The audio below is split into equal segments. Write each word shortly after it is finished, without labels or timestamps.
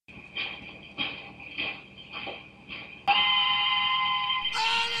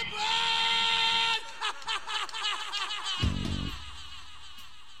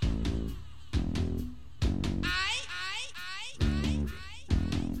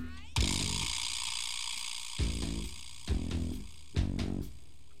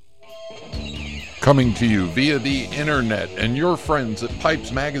Coming to you via the internet and your friends at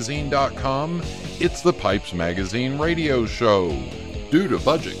PipesMagazine.com, it's the Pipes Magazine radio show. Due to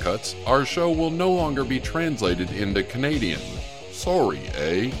budget cuts, our show will no longer be translated into Canadian. Sorry,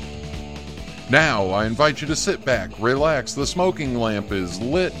 eh? Now, I invite you to sit back, relax, the smoking lamp is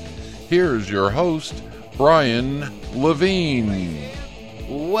lit. Here's your host, Brian Levine.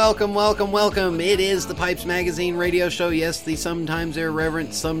 Welcome, welcome, welcome. It is the Pipes Magazine radio show. Yes, the sometimes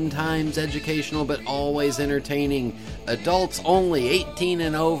irreverent, sometimes educational, but always entertaining, adults only, 18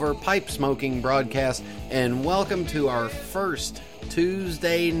 and over, pipe smoking broadcast. And welcome to our first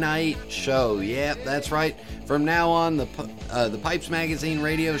Tuesday night show. Yep, that's right. From now on, the Pipes Magazine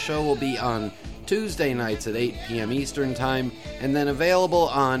radio show will be on Tuesday nights at 8 p.m. Eastern Time, and then available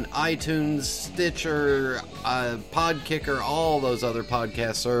on iTunes, Stitcher, Podkicker, all those other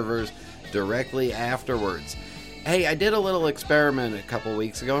podcast servers directly afterwards. Hey, I did a little experiment a couple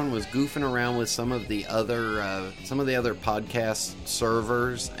weeks ago and was goofing around with some of the other podcast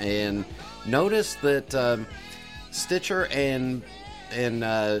servers, and noticed that Stitcher and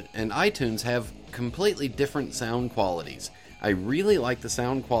iTunes have completely different sound qualities. I really like the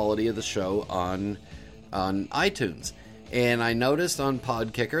sound quality of the show on iTunes. And I noticed on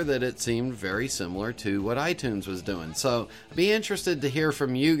Podkicker that it seemed very similar to what iTunes was doing. So I'd be interested to hear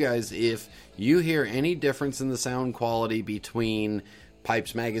from you guys if you hear any difference in the sound quality between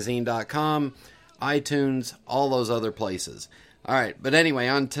PipesMagazine.com, iTunes, all those other places. All right, but anyway,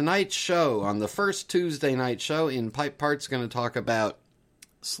 on tonight's show, on the first Tuesday night show, in Pipe Parts, going to talk about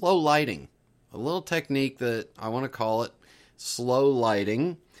slow lighting. A little technique that I want to call it slow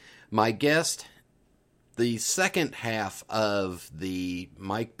lighting. My guest, the second half of the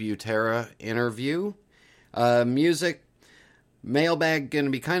Mike Butera interview. Music, mailbag going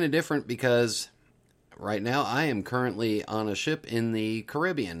to be kind of different because right now I am currently on a ship in the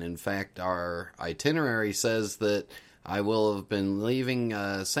Caribbean. In fact, our itinerary says that I will have been leaving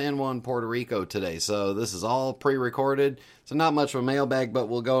San Juan, Puerto Rico today. So this is all pre-recorded. So not much of a mailbag, but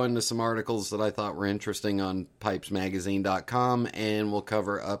we'll go into some articles that I thought were interesting on PipesMagazine.com, and we'll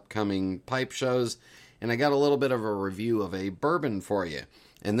cover upcoming pipe shows. And I got a little bit of a review of a bourbon for you.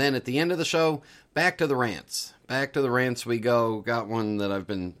 And then at the end of the show, back to the rants. Back to the rants we go. Got one that I've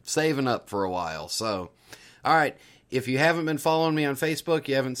been saving up for a while. So, all right. If you haven't been following me on Facebook,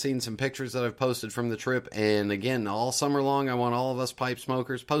 you haven't seen some pictures that I've posted from the trip. And again, all summer long, I want all of us pipe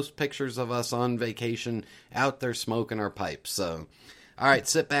smokers post pictures of us on vacation out there smoking our pipes. So, all right,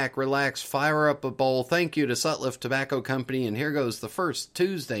 sit back, relax, fire up a bowl. Thank you to Sutliff Tobacco Company. And here goes the first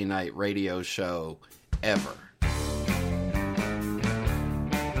Tuesday night radio show ever.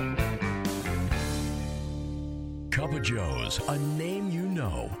 Cup of Joe's, a name you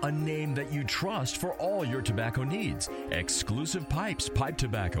know, a name that you trust for all your tobacco needs. Exclusive pipes, pipe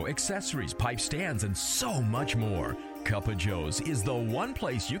tobacco, accessories, pipe stands, and so much more. Cup of Joe's is the one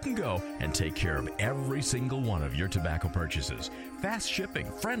place you can go and take care of every single one of your tobacco purchases. Fast shipping,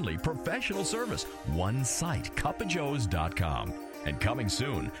 friendly, professional service. One site, cupofjoes.com. And coming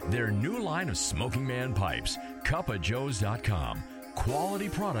soon, their new line of Smoking Man pipes, cupofjoes.com. Quality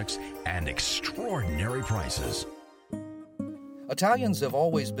products and extraordinary prices. Italians have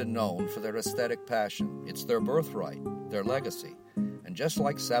always been known for their aesthetic passion. It's their birthright, their legacy. And just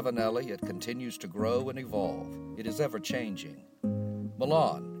like Savinelli, it continues to grow and evolve. It is ever-changing.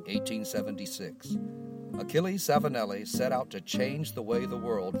 Milan, 1876. Achille Savinelli set out to change the way the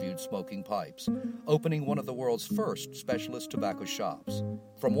world viewed smoking pipes, opening one of the world's first specialist tobacco shops.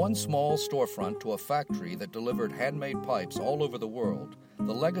 From one small storefront to a factory that delivered handmade pipes all over the world,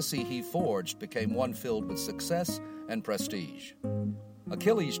 the legacy he forged became one filled with success and prestige.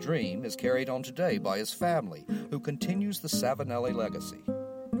 Achilles' dream is carried on today by his family, who continues the Savinelli legacy.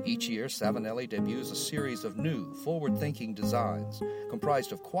 Each year, Savinelli debuts a series of new, forward-thinking designs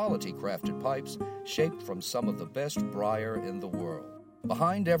comprised of quality-crafted pipes shaped from some of the best briar in the world.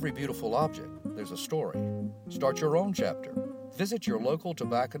 Behind every beautiful object, there's a story. Start your own chapter. Visit your local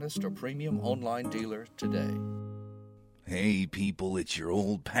tobacconist or premium online dealer today. Hey, people, it's your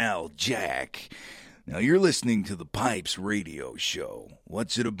old pal, Jack. Now, you're listening to the Pipes Radio Show.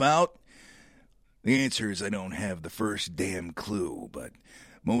 What's it about? The answer is I don't have the first damn clue, but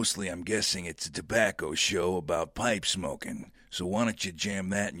mostly I'm guessing it's a tobacco show about pipe smoking. So why don't you jam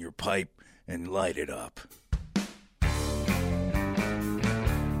that in your pipe and light it up?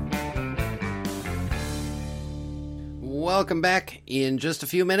 Welcome back. In just a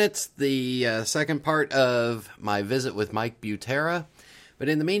few minutes, the second part of my visit with Mike Butera. But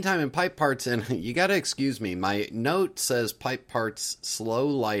in the meantime, in Pipe Parts, and you got to excuse me, my note says Pipe Parts slow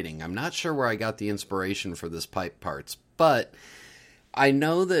lighting. I'm not sure where I got the inspiration for this Pipe Parts, but I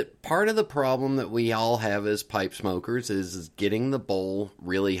know that part of the problem that we all have as pipe smokers is getting the bowl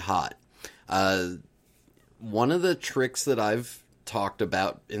really hot. One of the tricks that I've talked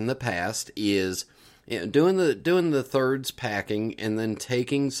about in the past is doing the thirds packing and then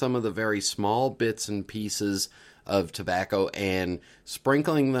taking some of the very small bits and pieces of tobacco and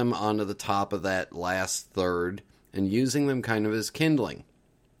sprinkling them onto the top of that last third and using them kind of as kindling.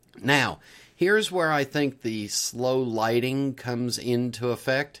 Now, here's where I think the slow lighting comes into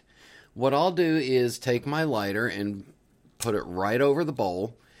effect. What I'll do is take my lighter and put it right over the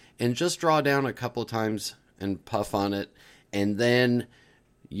bowl and just draw down a couple of times and puff on it, and then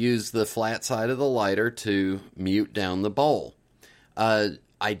use the flat side of the lighter to mute down the bowl.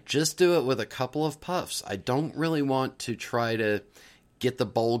 I just do it with a couple of puffs. I don't really want to try to get the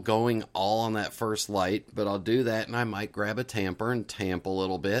bowl going all on that first light, but I'll do that, and I might grab a tamper and tamp a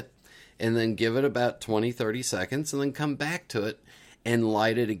little bit, and then give it about 20-30 seconds, and then come back to it and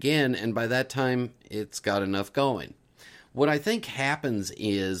light it again, and by that time, it's got enough going. What I think happens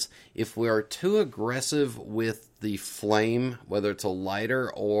is, if we are too aggressive with the flame, whether it's a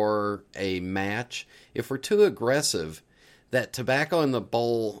lighter or a match, if we're too aggressive, that tobacco in the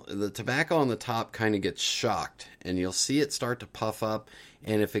bowl, the tobacco on the top kind of gets shocked, and you'll see it start to puff up,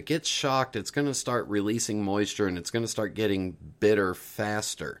 and if it gets shocked, it's going to start releasing moisture, and it's going to start getting bitter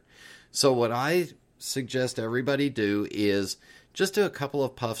faster. So what I suggest everybody do is just do a couple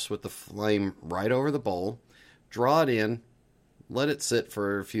of puffs with the flame right over the bowl, draw it in, let it sit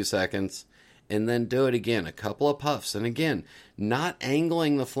for a few seconds, and then do it again, a couple of puffs. And again, not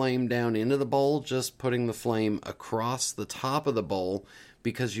angling the flame down into the bowl, just putting the flame across the top of the bowl,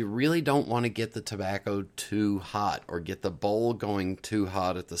 because you really don't want to get the tobacco too hot or get the bowl going too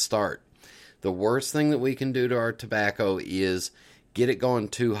hot at the start. The worst thing that we can do to our tobacco is get it going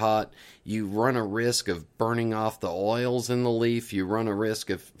too hot. You run a risk of burning off the oils in the leaf. You run a risk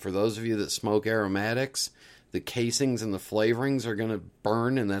of, for those of you that smoke aromatics, the casings and the flavorings are going to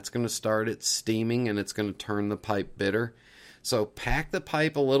burn, and that's going to start it steaming, and it's going to turn the pipe bitter. So pack the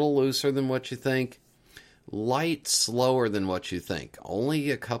pipe a little looser than what you think. Light slower than what you think.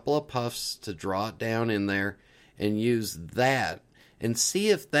 Only a couple of puffs to draw it down in there, and use that. And see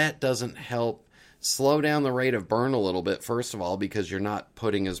if that doesn't help slow down the rate of burn a little bit, first of all, because you're not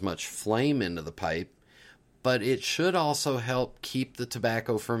putting as much flame into the pipe. But it should also help keep the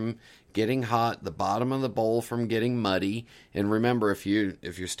tobacco from getting hot, the bottom of the bowl from getting muddy. And remember, if you're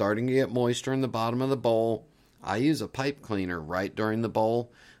starting to get moisture in the bottom of the bowl, I use a pipe cleaner right during the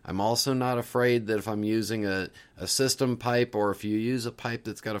bowl. I'm also not afraid that if I'm using a system pipe, or if you use a pipe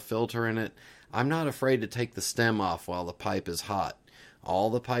that's got a filter in it, I'm not afraid to take the stem off while the pipe is hot. All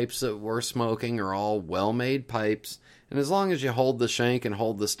the pipes that we're smoking are all well-made pipes, and as long as you hold the shank and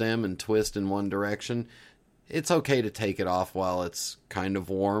hold the stem and twist in one direction, it's okay to take it off while it's kind of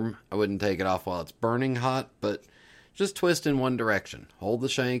warm. I wouldn't take it off while it's burning hot, but just twist in one direction. Hold the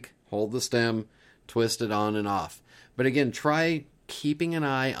shank, hold the stem, twist it on and off. But again, try keeping an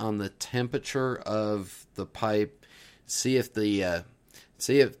eye on the temperature of the pipe. See if the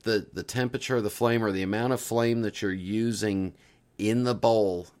temperature of the flame, or the amount of flame that you're using in the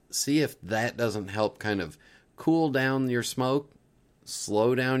bowl, see if that doesn't help kind of cool down your smoke,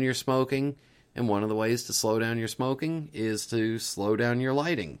 slow down your smoking. And one of the ways to slow down your smoking is to slow down your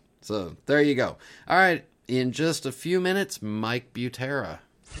lighting. So there you go. All right, in just a few minutes, Mike Butera.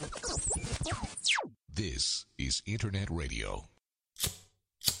 This is Internet Radio.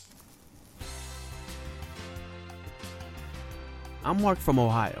 I'm Mark from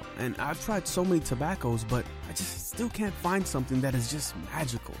Ohio, and I've tried so many tobaccos, but I just still can't find something that is just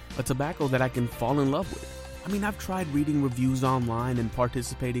magical. A tobacco that I can fall in love with. I mean, I've tried reading reviews online and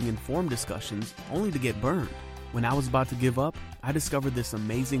participating in forum discussions only to get burned. When I was about to give up, I discovered this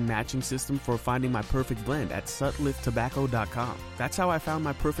amazing matching system for finding my perfect blend at sutliftTobacco.com. That's how I found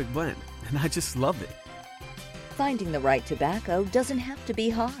my perfect blend, and I just love it. Finding the right tobacco doesn't have to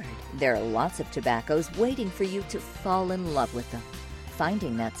be hard. There are lots of tobaccos waiting for you to fall in love with them.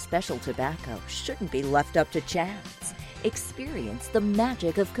 Finding that special tobacco shouldn't be left up to chance. Experience the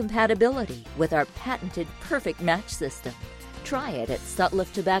magic of compatibility with our patented perfect match system. Try it at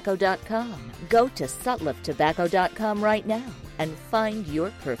sutliftTobacco.com. Go to sutliftTobacco.com right now and find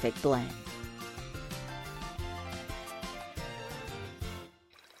your perfect blend.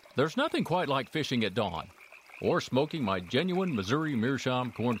 There's nothing quite like fishing at dawn or smoking my genuine Missouri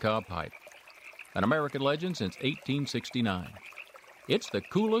Meerschaum corncob pipe, an American legend since 1869. It's the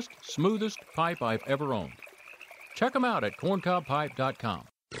coolest, smoothest pipe I've ever owned. Check them out at corncobpipe.com.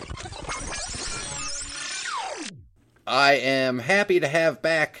 I am happy to have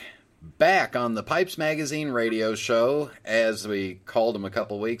back Back on the Pipes Magazine radio show, as we called him a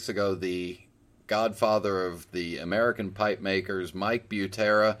couple weeks ago, the godfather of the American pipe makers, Mike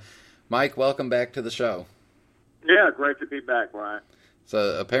Butera. Mike, welcome back to the show. Yeah, great to be back, Ryan.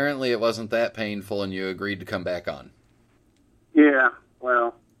 So apparently it wasn't that painful and you agreed to come back on. Yeah,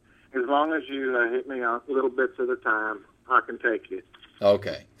 well, as long as you hit me on little bits at a time, I can take it.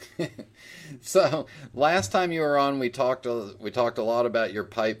 Okay. So last time you were on, we talked a lot about your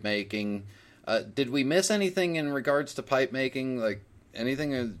pipe making. Did we miss anything in regards to pipe making? Like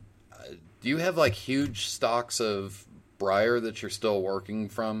anything? Do you have like huge stocks of briar that you're still working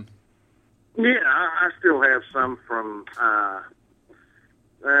from? Yeah, I still have some from.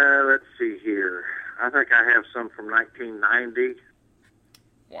 Let's see here. I think I have some from 1990.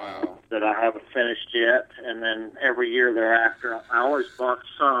 Wow. That I haven't finished yet, and then every year thereafter, I always bought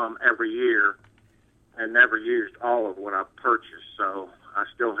some every year and never used all of what I purchased. So I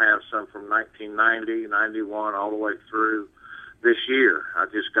still have some from 1990, 91, all the way through this year. I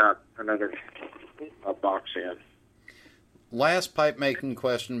just got another box in. Last pipe making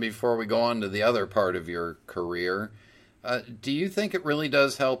question before we go on to the other part of your career. Do you think it really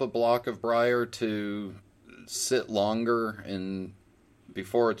does help a block of briar to sit longer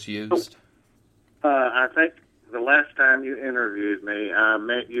before it's used? I think the last time you interviewed me,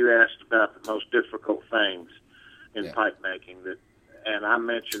 you asked about the most difficult things in pipe making, and I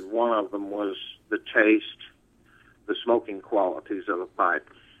mentioned one of them was the taste, the smoking qualities of a pipe.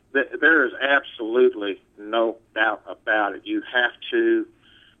 There is absolutely no doubt about it. You have to,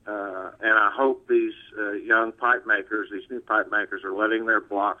 and I hope these young pipe makers, these new pipe makers, are letting their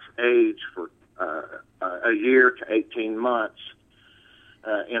blocks age for a year to 18 months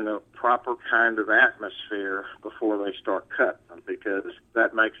in the proper kind of atmosphere before they start cutting them, because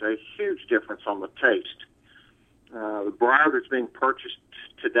that makes a huge difference on the taste. The briar that's being purchased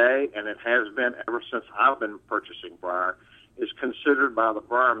today, and it has been ever since I've been purchasing briar, is considered by the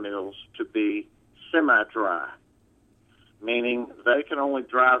briar mills to be semi-dry, meaning they can only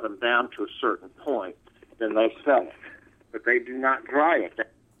dry them down to a certain point, then they sell it. But they do not dry it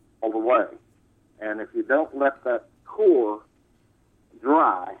all the way. And if you don't let that core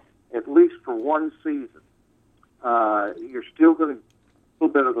dry, at least for one season, you're still going to get a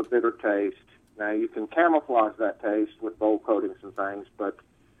little bit of a bitter taste. Now, you can camouflage that taste with bowl coatings and things, but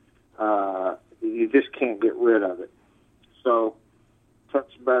you just can't get rid of it. So,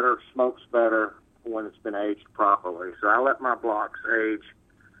 cuts better, smokes better when it's been aged properly. So I let my blocks age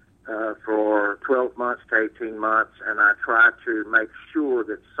for 12 months to 18 months, and I try to make sure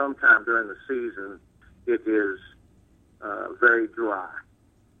that sometime during the season it is very dry.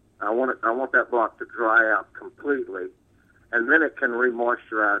 I want that block to dry out completely, and then it can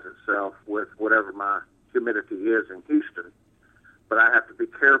re-moisturize itself with whatever my humidity is in Houston. But I have to be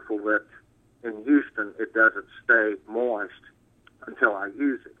careful that in Houston it doesn't stay moist until I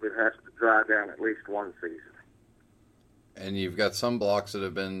use it. It has to dry down at least one season. And you've got some blocks that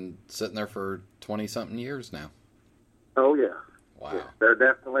have been sitting there for 20-something years now. Oh, yeah. Wow. Yeah,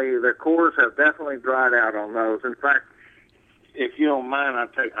 their cores have definitely dried out on those. In fact, if you don't mind,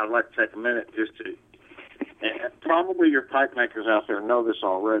 I'd like to take a minute just to, probably your pipe makers out there know this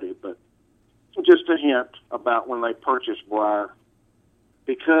already, but just a hint about when they purchase briar,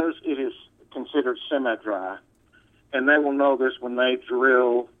 because it is considered semi-dry, and they will know this when they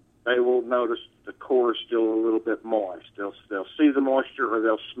drill, they will notice the core is still a little bit moist. They'll see the moisture, or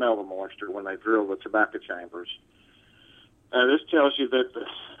they'll smell the moisture when they drill the tobacco chambers. This tells you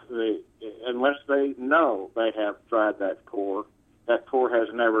that unless they know they have dried that core has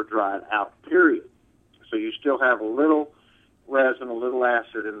never dried out, period. So you still have a little resin, a little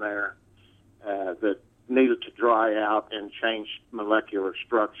acid in there that needed to dry out and change molecular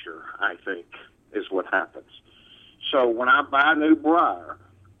structure, I think, is what happens. So when I buy new briar,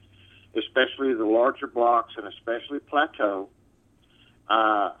 especially the larger blocks and especially plateau,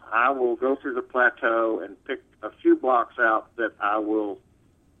 I will go through the plateau and pick a few blocks out that I will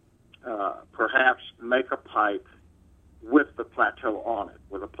perhaps make a pipe with the plateau on it,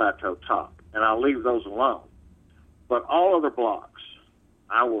 with a plateau top, and I'll leave those alone. But all other blocks,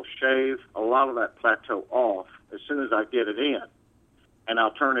 I will shave a lot of that plateau off as soon as I get it in, and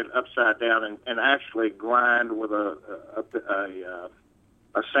I'll turn it upside down and actually grind with a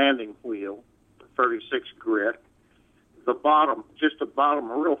sanding wheel, 36 grit, the bottom,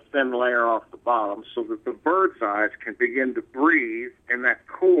 a real thin layer off the bottom, so that the bird's eyes can begin to breathe and that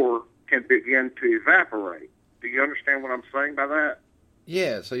core can begin to evaporate. Do you understand what I'm saying by that?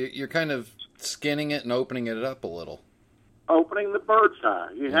 Yeah, so you're kind of skinning it and opening it up a little. opening the bird's eye.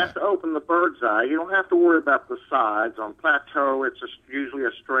 You have to open the bird's eye. You don't have to worry about the sides. On plateau, it's usually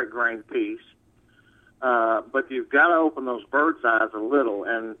a straight grain piece. But you've got to open those bird's eyes a little.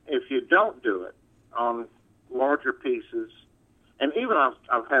 And if you don't do it on larger pieces, and even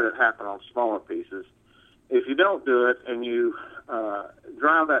I've had it happen on smaller pieces, if you don't do it and you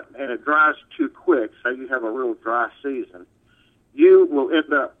dry that, and it dries too quick, say you have a real dry season, you will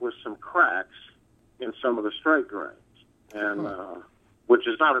end up with some cracks in some of the straight grains, and which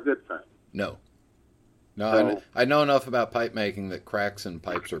is not a good thing. No. So, I know enough about pipe making that cracks in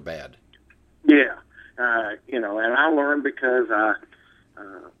pipes are bad. Yeah. And I learned because I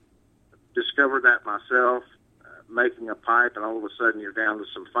discovered that myself, making a pipe, and all of a sudden you're down to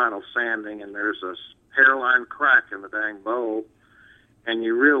some final sanding, and there's a hairline crack in the dang bulb, and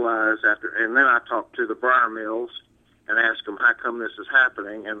you realize and then I talked to the briar mills and asked them how come this is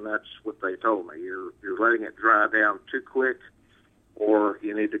happening, and that's what they told me. You're letting it dry down too quick, or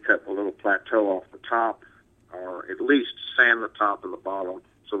you need to cut a little plateau off the top, or at least sand the top and the bottom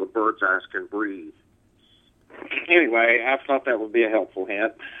so the bird's eyes can breathe. Anyway, I thought that would be a helpful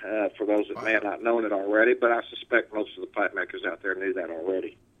hint for those that may have not known it already, but I suspect most of the pipe makers out there knew that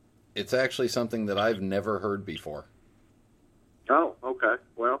already. It's actually something that I've never heard before. Oh, okay.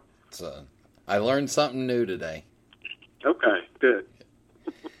 Well, I learned something new today. Okay, good.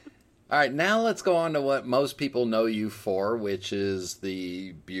 All right, now let's go on to what most people know you for, which is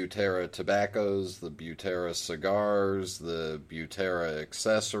the Butera tobaccos, the Butera cigars, the Butera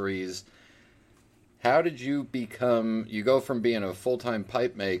accessories. How did you go from being a full-time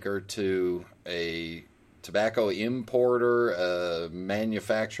pipe maker to a tobacco importer, a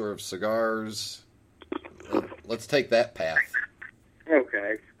manufacturer of cigars? Let's take that path.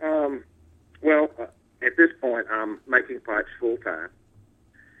 Okay. Well, at this point, I'm making pipes full-time.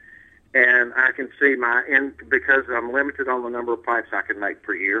 And I can see because I'm limited on the number of pipes I can make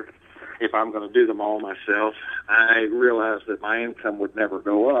per year, if I'm going to do them all myself, I realized that my income would never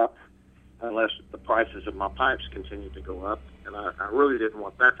go up unless the prices of my pipes continued to go up. And I really didn't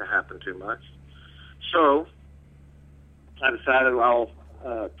want that to happen too much. So I decided I'll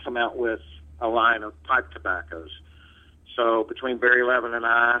come out with a line of pipe tobaccos. So between Barry Levin and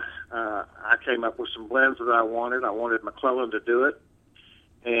I came up with some blends that I wanted. I wanted McClellan to do it.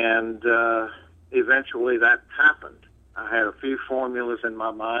 And eventually that happened. I had a few formulas in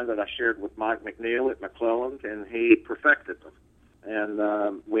my mind that I shared with Mike McNeil at McClellan, and he perfected them.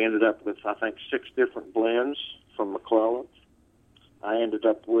 And we ended up with, I think, 6 different blends from McClellan. I ended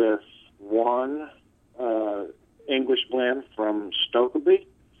up with one English blend from Stokeby.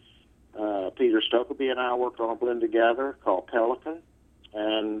 Peter Stokeby and I worked on a blend together called Pelican.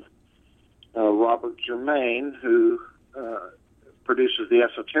 And Robert Germain, who produces the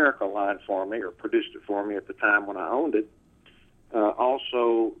Esoterica line for me, or produced it for me at the time when I owned it,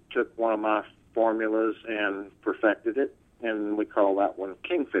 also took one of my formulas and perfected it, and we call that one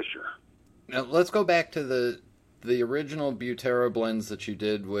Kingfisher. Now, let's go back to the original Butera blends that you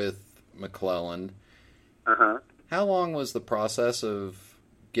did with McClellan. Uh-huh. How long was the process of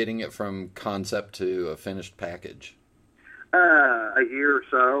getting it from concept to a finished package? A year or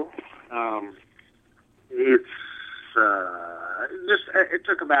so. It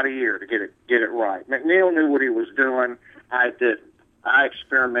took about a year to get it right. McNeil knew what he was doing. I didn't. I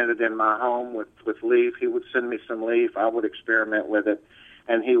experimented in my home with leaf. He would send me some leaf. I would experiment with it,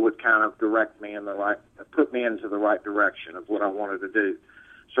 and he would kind of direct me put me into the right direction of what I wanted to do.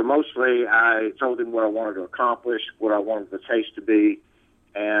 So mostly I told him what I wanted to accomplish, what I wanted the taste to be,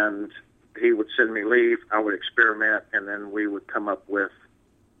 and he would send me leaf. I would experiment, and then we would come up with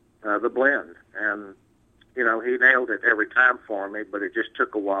the blend. And he nailed it every time for me, but it just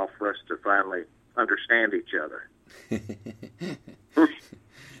took a while for us to finally understand each other.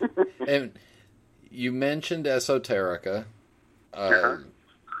 And you mentioned Esoterica.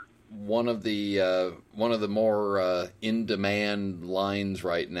 One of the more in-demand lines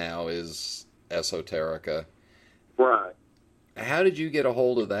right now is Esoterica. Right. How did you get a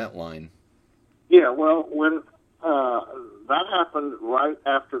hold of that line? Yeah, well, when that happened right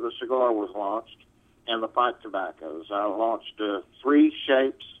after the cigar was launched and the pipe tobaccos. I launched 3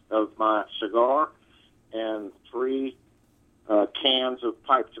 shapes of my cigar and 3 cans of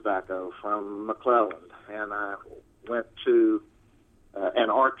pipe tobacco from McClellan. And I went to an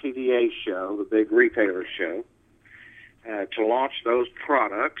RTDA show, the big retailer show, to launch those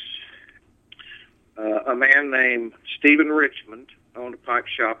products. A man named Stephen Richmond owned a pipe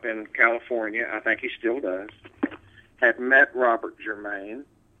shop in California, I think he still does, had met Robert Germain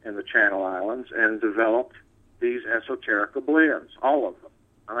in the Channel Islands and developed these Esoterica blends, all of them.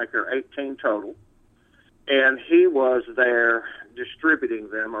 I think there are 18 total. And he was there distributing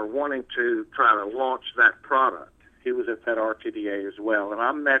them or wanting to try to launch that product. He was at that RTDA as well. And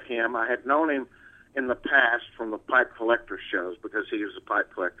I met him. I had known him in the past from the pipe collector shows because he was a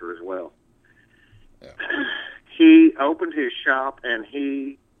pipe collector as well. Yeah. He opened his shop, and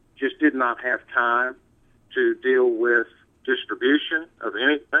he just did not have time to deal with distribution of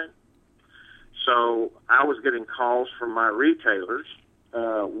anything. So I was getting calls from my retailers,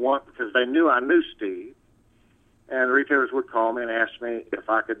 because they knew I knew Steve, and retailers would call me and ask me if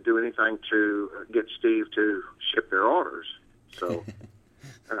I could do anything to get Steve to ship their orders. So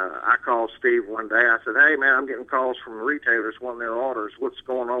I called Steve one day. I said, "Hey, man, I'm getting calls from retailers wanting their orders. What's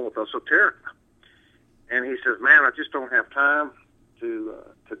going on with Esoterica?" And he says, "Man, I just don't have time to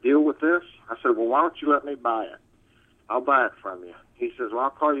deal with this." I said, "Well, why don't you let me buy it? I'll buy it from you." He says, "Well, I'll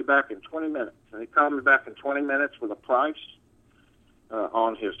call you back in 20 minutes. And he called me back in 20 minutes with a price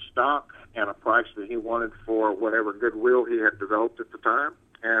on his stock and a price that he wanted for whatever goodwill he had developed at the time.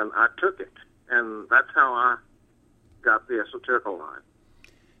 And I took it. And that's how I got the Esoterica line.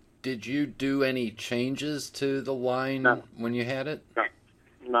 Did you do any changes to the line when you had it? No,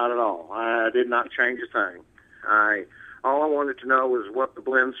 not at all. I did not change a thing. All I wanted to know was what the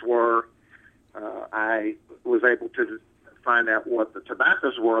blends were. I was able to find out what the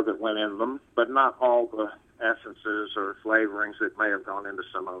tobaccos were that went in them, but not all the essences or flavorings that may have gone into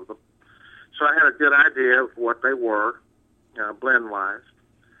some of them. So I had a good idea of what they were, blend-wise,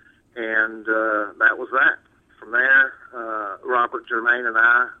 and that was that. From there, Robert Germain and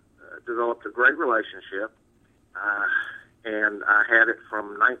I developed a great relationship, and I had it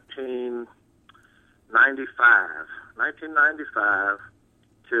from 1995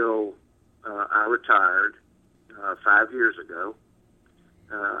 till I retired 5 years ago.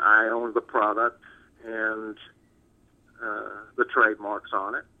 I owned the product and the trademarks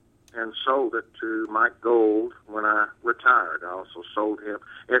on it, and sold it to Mike Gold when I retired. I also sold him.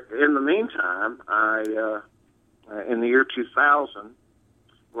 In the meantime, in the year 2000,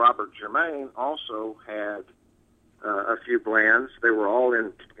 Robert Germain also had a few blends. They were all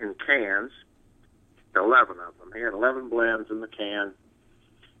in cans, 11 of them. He had 11 blends in the can,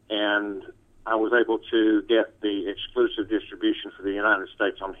 and I was able to get the exclusive distribution for the United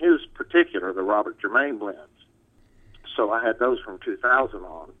States on his particular, the Robert Germain blends. So I had those from 2000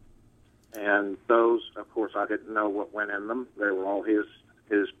 on. And those, of course, I didn't know what went in them. They were all his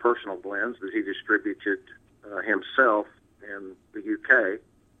personal blends that he distributed himself in the UK.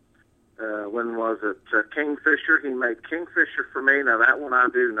 When was it? Kingfisher. He made Kingfisher for me. Now, that one I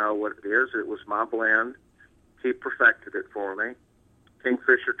do know what it is. It was my blend. He perfected it for me.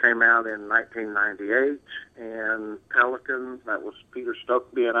 Kingfisher came out in 1998, and Pelican, that was Peter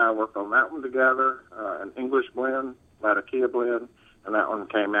Stokeby and I worked on that one together, an English blend, Latakia blend, and that one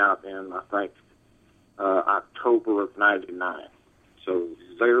came out in, I think, October of 99. So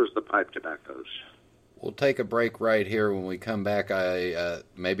there's the pipe tobaccos. We'll take a break right here. When we come back,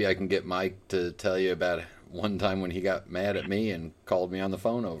 maybe I can get Mike to tell you about one time when he got mad at me and called me on the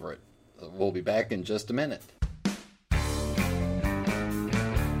phone over it. We'll be back in just a minute.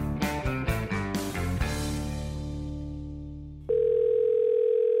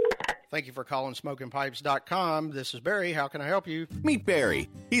 Thank you for calling SmokingPipes.com. This is Barry. How can I help you? Meet Barry.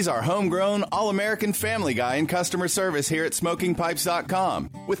 He's our homegrown, all-American family guy in customer service here at SmokingPipes.com.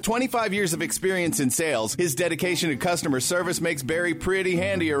 With 25 years of experience in sales, his dedication to customer service makes Barry pretty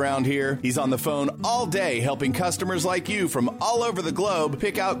handy around here. He's on the phone all day helping customers like you from all over the globe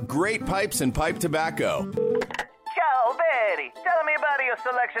pick out great pipes and pipe tobacco. Ciao, Barry. Tell me about your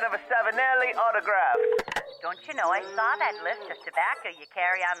selection of a Savinelli autograph. Don't you know I saw that list of tobacco you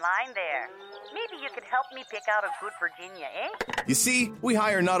carry online there? Maybe you could help me pick out a good Virginia, eh? You see, we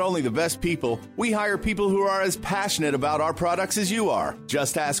hire not only the best people, we hire people who are as passionate about our products as you are.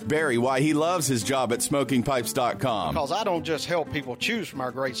 Just ask Barry why he loves his job at SmokingPipes.com. Because I don't just help people choose from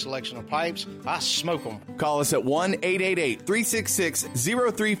our great selection of pipes, I smoke them. Call us at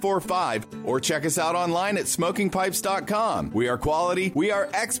 1-888-366-0345 or check us out online at SmokingPipes.com. We are quality, we are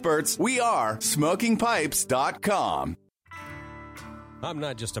experts, we are SmokingPipes.com. I'm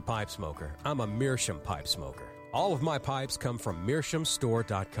not just a pipe smoker. I'm a Meerschaum pipe smoker. All of my pipes come from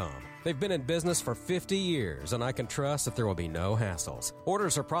MeerschaumStore.com. They've been in business for 50 years, and I can trust that there will be no hassles.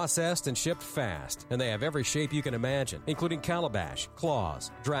 Orders are processed and shipped fast, and they have every shape you can imagine, including calabash,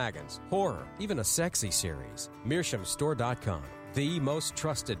 claws, dragons, horror, even a sexy series. MeerschaumStore.com, the most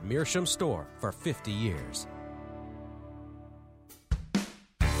trusted Meerschaum store for 50 years.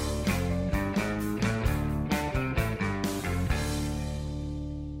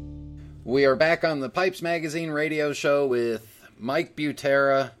 We are back on the Pipes Magazine radio show with Mike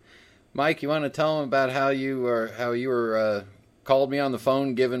Butera. Mike, you want to tell them about how you were called me on the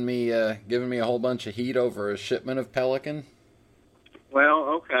phone, giving me a whole bunch of heat over a shipment of Pelican? Well,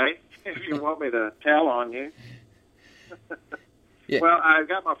 okay, if you want me to tell on you. Yeah. Well, I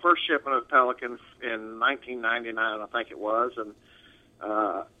got my first shipment of Pelicans in 1999, I think it was, and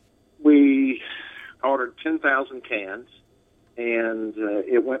we ordered 10,000 cans, and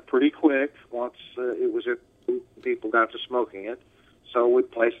it went pretty quick once people got to smoking it. So we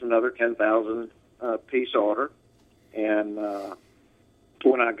placed another 10,000 piece order, and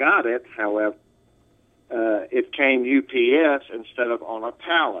when I got it, however, it came UPS instead of on a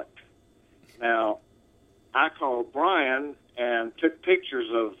pallet. Now, I called Brian and took pictures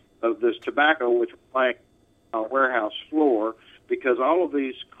of this tobacco, which was laying on a warehouse floor, because all of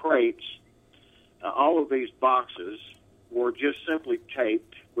these crates, all of these boxes were just simply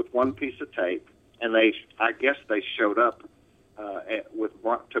taped with one piece of tape, and I guess they showed up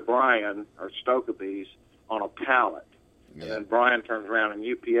to Brian or Stokeby's on a pallet. Yeah. And then Brian turns around and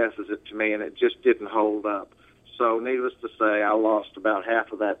UPS's it to me, and it just didn't hold up. So needless to say, I lost about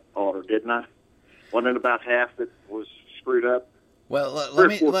half of that order, didn't I? Wasn't it about half that was screwed up? Well,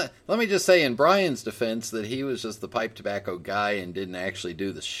 let me just say in Brian's defense that he was just the pipe tobacco guy and didn't actually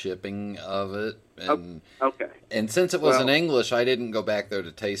do the shipping of it. And, okay. And since it was in English, I didn't go back there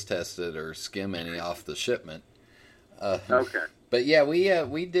to taste test it or skim any off the shipment. Okay. But yeah,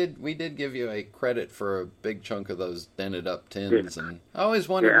 we did give you a credit for a big chunk of those dented up tins, and I always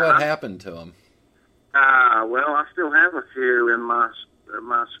wondered what happened to them. Well, I still have a few in my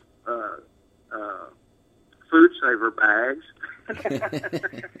food saver bags.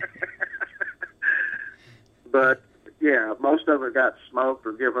 But yeah, most of it got smoked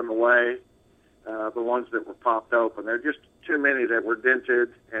or given away. The ones that were popped open, there are just too many that were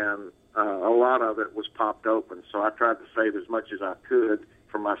dented, and a lot of it was popped open. So I tried to save as much as I could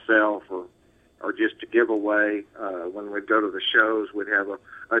for myself, or just to give away. When we'd go to the shows, we'd have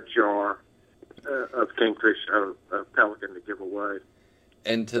a jar of Kingfish or Pelican to give away.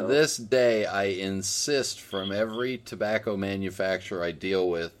 And to this day, I insist from every tobacco manufacturer I deal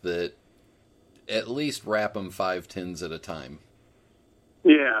with that at least wrap them 5 tins at a time.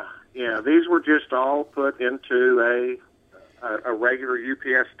 Yeah. These were just all put into a regular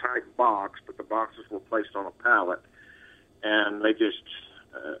UPS type box, but the boxes were placed on a pallet, and they just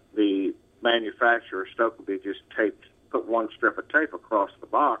the manufacturer Stokely just put one strip of tape across the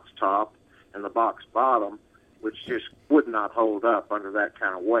box top and the box bottom, which just would not hold up under that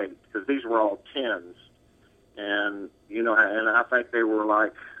kind of weight, because these were all tins, and and I think they were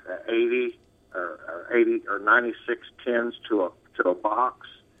like 80 or 96 tins to a box.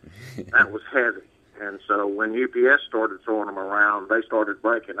 That was heavy. And so when UPS started throwing them around, they started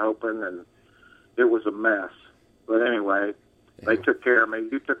breaking open, and it was a mess. But anyway, they took care of me.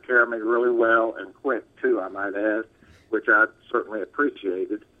 You took care of me really well and quick, too, I might add, which I certainly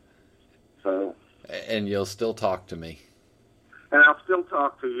appreciated. So. And you'll still talk to me. And I'll still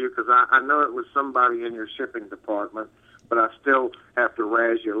talk to you, because I know it was somebody in your shipping department, but I still have to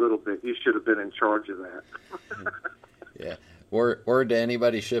razz you a little bit. You should have been in charge of that. Yeah. Word to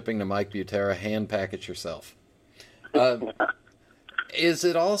anybody shipping to Mike Butera, hand package yourself. Is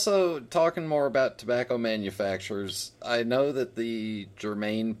it also, talking more about tobacco manufacturers, I know that the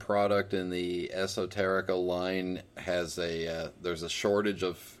Germain product in the Esoterica line has there's a shortage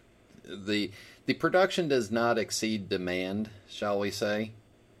of, the production does not exceed demand, shall we say,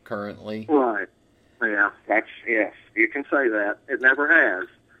 currently? Right. Yeah, yes, you can say that. It never has.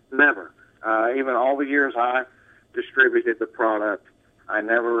 Never. Even all the years I distributed the product, I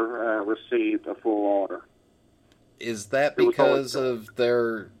never received a full order. Is that because of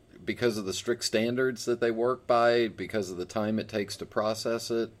the strict standards that they work by, because of the time it takes to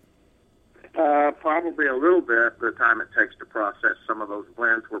process it? Probably a little bit. The time it takes to process some of those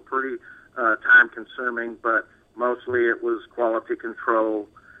blends were pretty time consuming, but mostly it was quality control.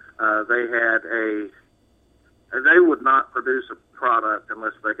 They would not produce a product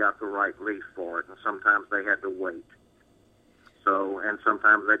unless they got the right leaf for it, and sometimes they had to wait. So, and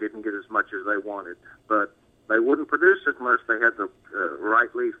sometimes they didn't get as much as they wanted, but they wouldn't produce it unless they had the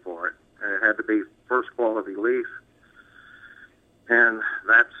right leaf for it. And it had to be first quality leaf, and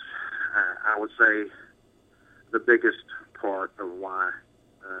that's, I would say, the biggest part of why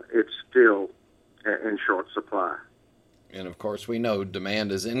it's still in short supply. And of course, we know demand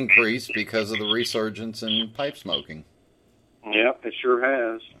has increased because of the resurgence in pipe smoking. Yep, it sure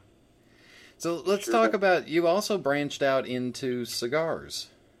has. So let's talk about, you also branched out into cigars.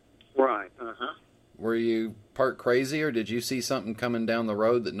 Right, Were you part crazy, or did you see something coming down the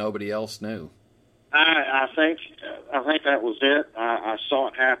road that nobody else knew? I think that was it. I saw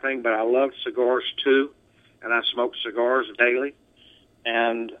it happening, but I loved cigars too, and I smoked cigars daily.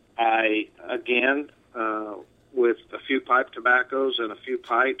 And I, again, with a few pipe tobaccos and a few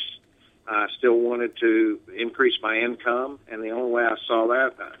pipes, I still wanted to increase my income, and the only way I saw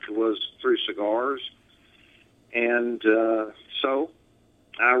that was through cigars. And so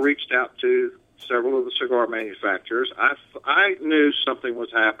I reached out to several of the cigar manufacturers. I knew something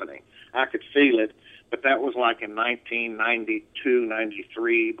was happening. I could feel it, but that was like in 1992,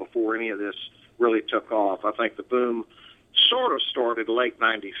 93, before any of this really took off. I think the boom sort of started late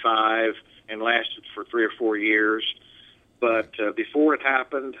 95 and lasted for 3 or 4 years. But before it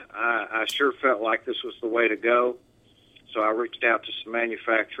happened, I sure felt like this was the way to go. So I reached out to some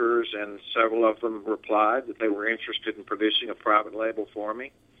manufacturers, and several of them replied that they were interested in producing a private label for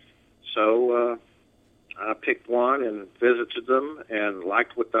me. So I picked one and visited them and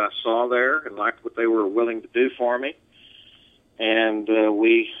liked what I saw there and liked what they were willing to do for me. And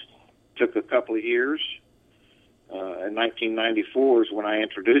we took a couple of years. In 1994 is when I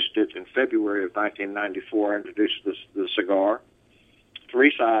introduced it. In February of 1994, I introduced the cigar.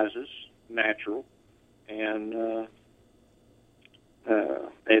 3 sizes, natural, and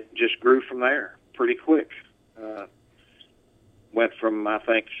it just grew from there pretty quick. Went from, I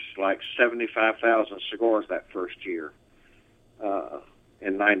think, like 75,000 cigars that first year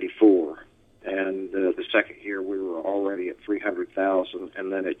in 94. And the second year we were already at 300,000,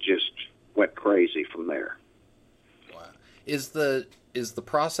 and then it just went crazy from there. Is the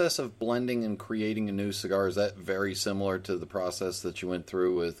process of blending and creating a new cigar, is that very similar to the process that you went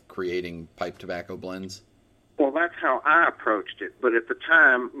through with creating pipe tobacco blends? Well, that's how I approached it. But at the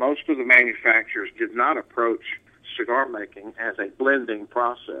time, most of the manufacturers did not approach cigar making as a blending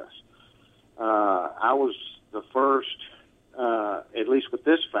process. I was the first, at least with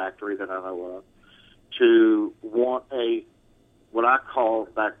this factory that I know of, to want what I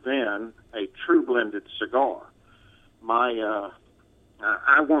called back then a true blended cigar.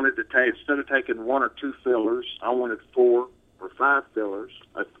 I wanted to take, instead of taking 1 or 2 fillers, I wanted 4 or 5 fillers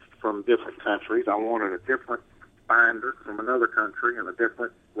from different countries. I wanted a different binder from another country and a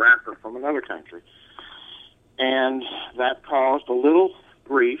different wrapper from another country. And that caused a little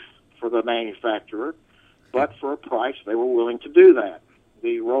grief for the manufacturer, but for a price they were willing to do that.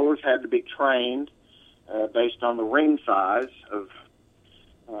 The rollers had to be trained based on the ring size of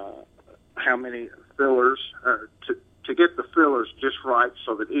how many fillers, to get the fillers just right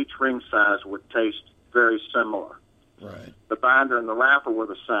so that each ring size would taste very similar. Right. The binder and the wrapper were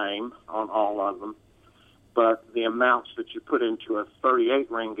the same on all of them, but the amounts that you put into a 38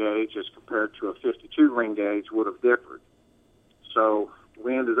 ring gauge as compared to a 52 ring gauge would have differed. So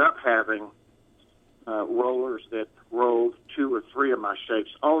we ended up having rollers that rolled 2 or 3 of my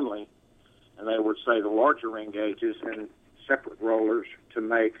shapes only, and they would say the larger ring gauges, and separate rollers to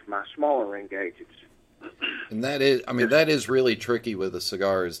make my smaller ring gauges. And that is really tricky with a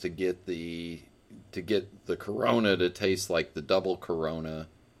cigar, is to get the Corona to taste like the double Corona,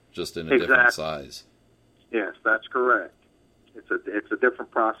 just in a different size. Yes, that's correct. It's a different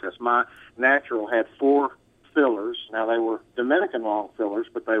process. My natural had 4 fillers. Now they were Dominican long fillers,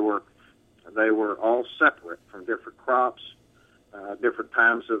 but they were all separate from different crops, different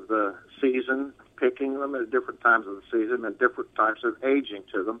times of the season, picking them at different times of the season, and different types of aging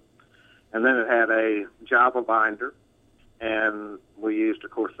to them. And then it had a Java binder, and we used,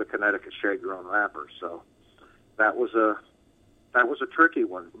 of course, the Connecticut shade-grown wrapper. So that was a tricky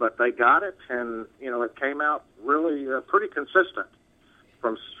one, but they got it, and it came out really pretty consistent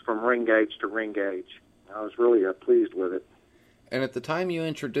from ring gauge to ring gauge. I was really pleased with it. And at the time you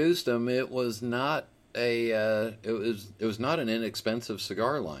introduced them, it was not an inexpensive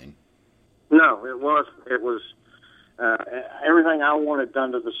cigar line. No, it was. It was. Everything I wanted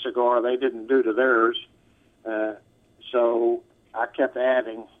done to the cigar, they didn't do to theirs. So I kept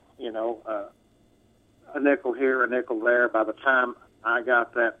adding, a nickel here, a nickel there. By the time I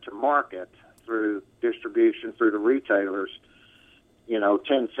got that to market through distribution, through the retailers,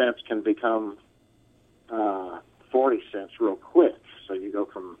 10 cents can become 40 cents real quick. So you go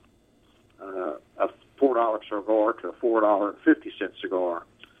from a $4 cigar to a $4.50 cigar.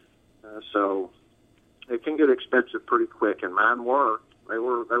 So it can get expensive pretty quick, and mine were. They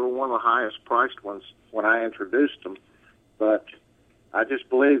were one of the highest priced ones when I introduced them, but I just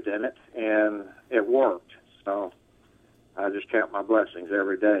believed in it, and it worked. So I just count my blessings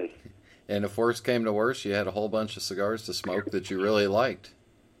every day. And if worse came to worse, you had a whole bunch of cigars to smoke that you really liked.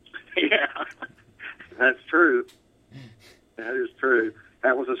 Yeah, that's true. That is true.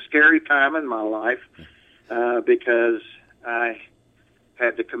 That was a scary time in my life because I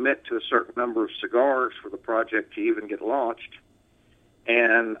had to commit to a certain number of cigars for the project to even get launched,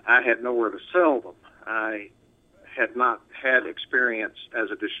 and I had nowhere to sell them. I had not had experience as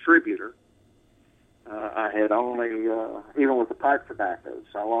a distributor. I had only, even with the pipe tobaccos,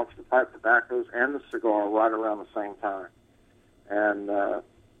 I launched the pipe tobaccos and the cigar right around the same time, and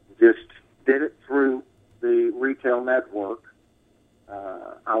just did it through the retail network.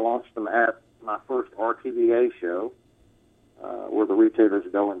 I launched them at my first RTVA show, where the retailers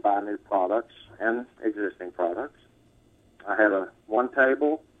go and buy new products and existing products. I had one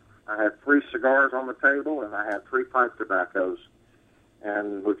table, I had 3 cigars on the table, and I had 3 pipe tobaccos,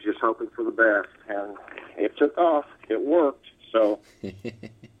 and was just hoping for the best. And it took off. It worked. So,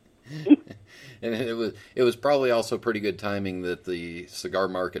 and it was probably also pretty good timing that the cigar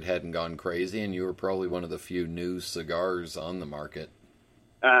market hadn't gone crazy, and you were probably one of the few new cigars on the market.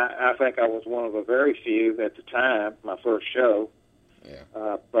 I think I was one of the very few at the time, my first show.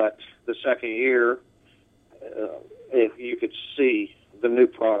 Yeah. But the second year, if you could see the new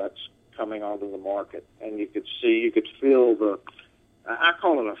products coming onto the market, and you could feel I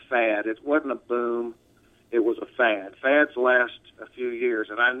call it a fad. It wasn't a boom. It was a fad. Fads last a few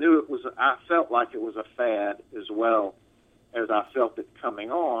years, and I felt like it was a fad as well as I felt it coming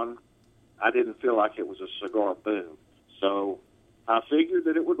on. I didn't feel like it was a cigar boom. So I figured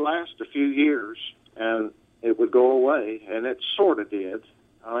that it would last a few years and it would go away, and it sort of did.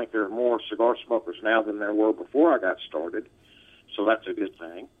 I think there are more cigar smokers now than there were before I got started, so that's a good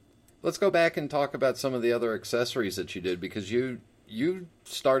thing. Let's go back and talk about some of the other accessories that you did, because you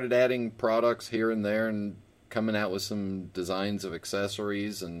started adding products here and there and coming out with some designs of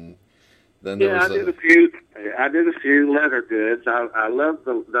accessories, and then there was I did a few leather goods. I love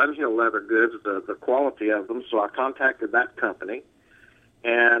the Dunhill leather goods, the quality of them, so I contacted that company.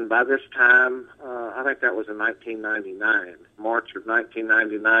 And by this time, I think that was in 1999. March of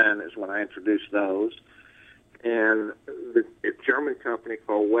 1999 is when I introduced those. And a German company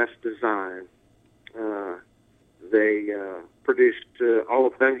called West Design, they produced all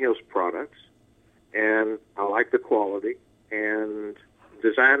of Dunhill's products, and I liked the quality, and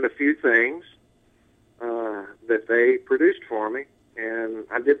designed a few things that they produced for me, and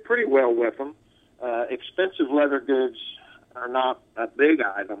I did pretty well with them. Expensive leather goods are not a big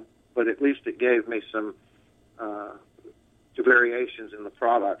item, but at least it gave me some variations in the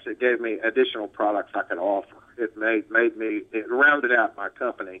products. It gave me additional products I could offer. It it rounded out my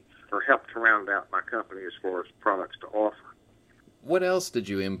company, or helped to round out my company as far as products to offer. What else did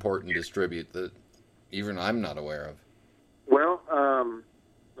you import and distribute that even I'm not aware of? Well,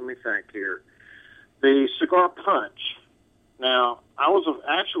 let me think here. The cigar punch. Now, I was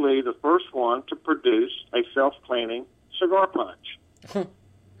actually the first one to produce a self-cleaning cigar punch.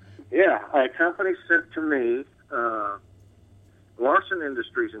 Yeah, a company sent to me, Larson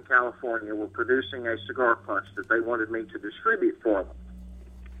Industries in California were producing a cigar punch that they wanted me to distribute for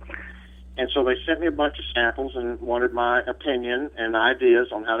them. And so they sent me a bunch of samples and wanted my opinion and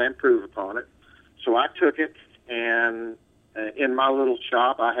ideas on how to improve upon it. So I took it, and in my little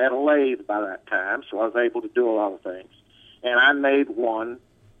shop, I had a lathe by that time, so I was able to do a lot of things. And I made one,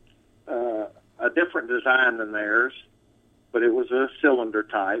 a different design than theirs, but it was a cylinder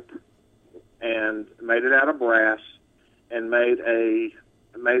type, and made it out of brass, and made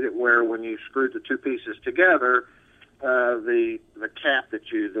it where when you screwed the two pieces together, the cap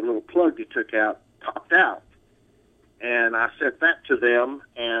the little plug you took out popped out. And I sent that to them,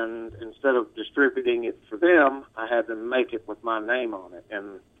 and instead of distributing it for them, I had them make it with my name on it.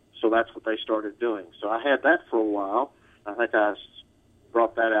 And so that's what they started doing. So I had that for a while. I think I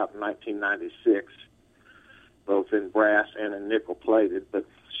brought that out in 1996, both in brass and in nickel-plated. But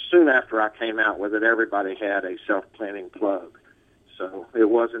soon after I came out with it, everybody had a self-cleaning plug. So it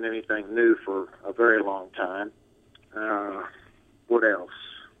wasn't anything new for a very long time. What else?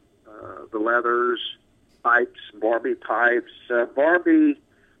 The leathers, pipes, Barbie pipes. Barbie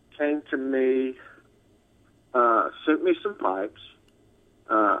came to me, sent me some pipes.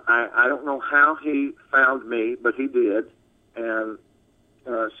 I don't know how he found me, but he did, and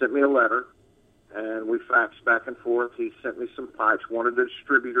sent me a letter, and we faxed back and forth. He sent me some pipes, wanted a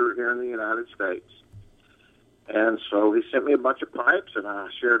distributor here in the United States. And so he sent me a bunch of pipes, and I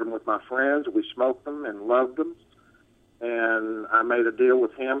shared them with my friends. We smoked them and loved them. And I made a deal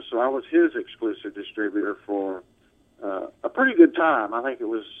with him, so I was his exclusive distributor for a pretty good time. I think it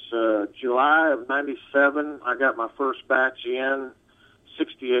was July of 97. I got my first batch in,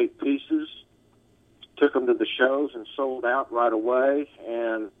 68 pieces. Took them to the shows and sold out right away.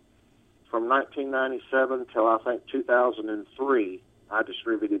 And from 1997 till I think 2003, I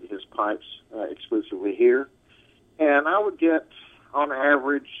distributed his pipes exclusively here. And I would get, on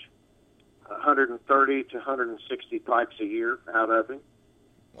average, 130 to 160 pipes a year out of him.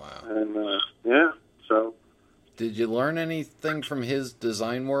 Wow. And, yeah, so. Did you learn anything from his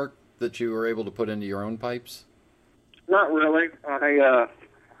design work that you were able to put into your own pipes? Not really.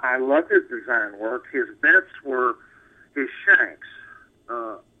 I love his design work. His shanks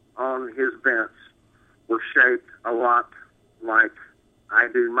on his vents were shaped a lot like I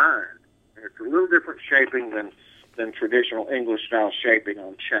do mine. It's a little different shaping than traditional English-style shaping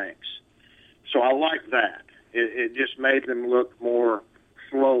on shanks. So I like that. It just made them look more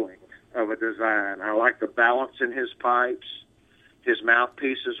flowing of a design. I like the balance in his pipes. His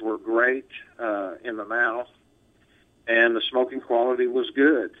mouthpieces were great in the mouth, and the smoking quality was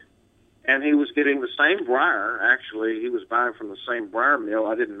good. And he was getting the same briar. Actually, he was buying from the same briar mill.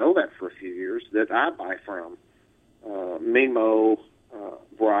 I didn't know that for a few years, that I buy from, Mimo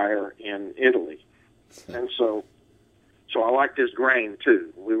briar in Italy. And so I liked his grain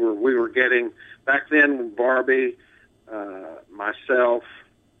too. We were getting, back then, Barbie, myself,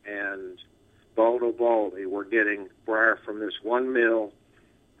 and Baldo Baldi were getting briar from this one mill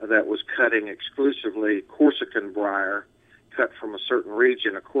that was cutting exclusively Corsican briar, cut from a certain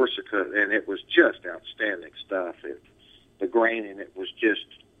region of Corsica, and it was just outstanding stuff. The grain in it was just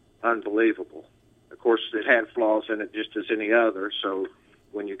unbelievable. Of course, it had flaws in it just as any other, so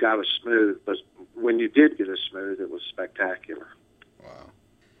when you got a smooth, but when you did get a smooth, it was spectacular. Wow.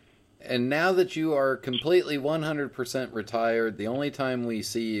 And now that you are completely 100% retired, the only time we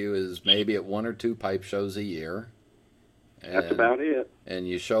see you is maybe at 1 or 2 pipe shows a year. That's about it. And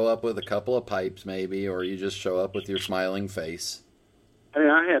you show up with a couple of pipes maybe, or you just show up with your smiling face. Hey,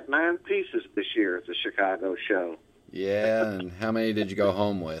 I had 9 pieces this year at the Chicago show. Yeah, and how many did you go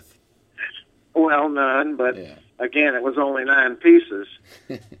home with? Well, none, but again, it was only 9 pieces,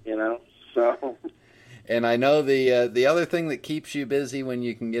 so. And I know the other thing that keeps you busy when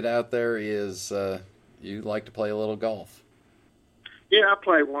you can get out there is you like to play a little golf. Yeah, I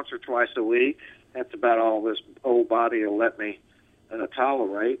play once or twice a week. That's about all this old body will let me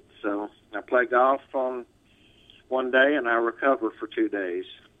tolerate. So I play golf on one day and I recover for 2 days.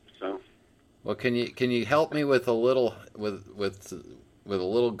 So. Well, can you help me with a little with a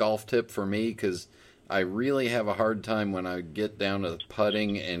little golf tip for me, because I really have a hard time when I get down to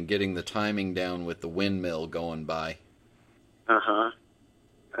putting and getting the timing down with the windmill going by.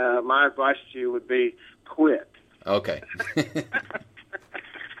 My advice to you would be quit. Okay.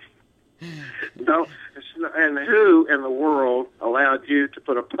 No, and who in the world allowed you to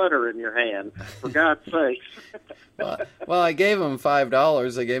put a putter in your hand? For God's sakes. Well, I gave them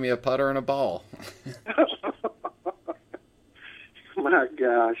 $5. They gave me a putter and a ball. My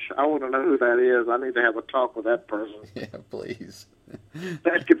gosh, I want to know who that is. I need to have a talk with that person. Yeah, please.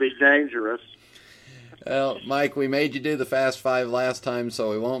 That could be dangerous. Well, Mike, we made you do the Fast 5 last time, so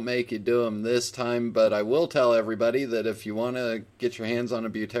we won't make you do them this time, but I will tell everybody that if you want to get your hands on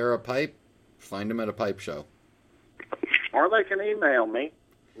a Butera pipe, find them at a pipe show. Or they can email me.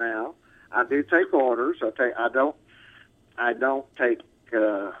 Now, I do take orders. I don't take,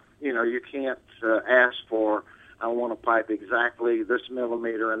 you can't ask for, I want a pipe exactly this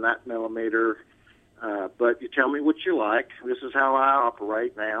millimeter and that millimeter, but you tell me what you like. This is how I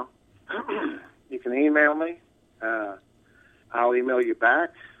operate now. You can email me. I'll email you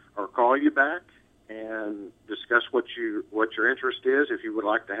back or call you back and discuss what your interest is, if you would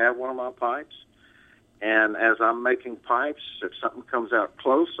like to have one of my pipes. And as I'm making pipes, if something comes out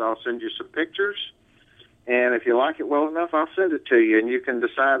close, I'll send you some pictures. And if you like it well enough, I'll send it to you, and you can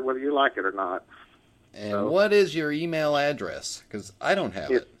decide whether you like it or not. And what is your email address? Because I don't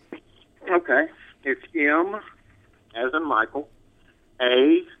have it. Okay. It's M, as in Michael,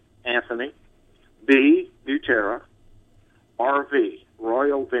 A, Anthony, B, Butera, RV,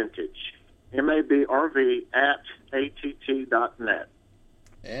 Royal Vintage, MABRV at ATT.net.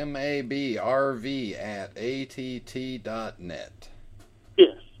 MABRV at ATT.net.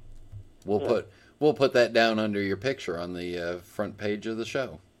 Yes. We'll put that down under your picture on the front page of the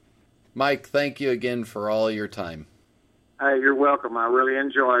show. Mike, thank you again for all your time. Hey, you're welcome. I really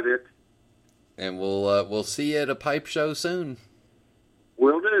enjoyed it. And we'll see you at a pipe show soon.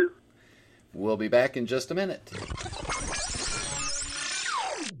 Will do. We'll be back in just a minute.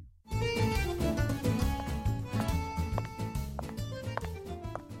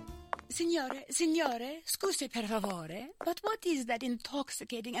 Signore, scusi per favore, but what is that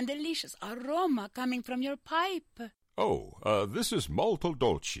intoxicating and delicious aroma coming from your pipe? Oh, this is Molto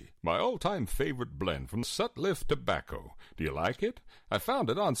Dolce, my all-time favorite blend from Sutliff Tobacco. Do you like it? I found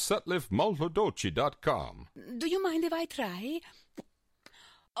it on SutliffMoltodolce.com. Do you mind if I try?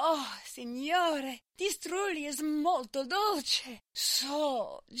 Oh, signore, this truly is molto dolce.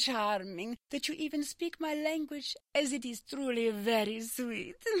 So charming that you even speak my language, as it is truly very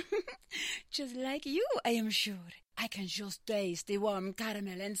sweet. Just like you, I am sure. I can just taste the warm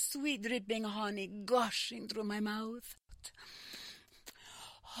caramel and sweet dripping honey gushing through my mouth.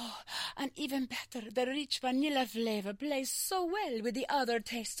 Oh, and even better, the rich vanilla flavor plays so well with the other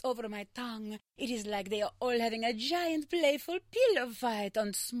tastes over my tongue. It is like they are all having a giant playful pillow fight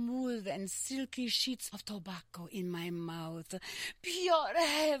on smooth and silky sheets of tobacco in my mouth. Pure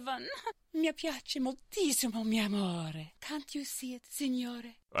heaven! Mi piace moltissimo, mi amore. Can't you see it,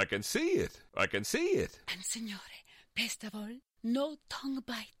 signore? I can see it. I can see it. And signore, best of all, no tongue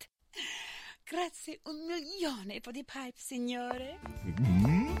bite. Grazie 1,000,000 for the pipe, signore.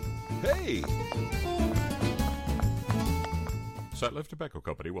 Hey! Sat-Lift Tobacco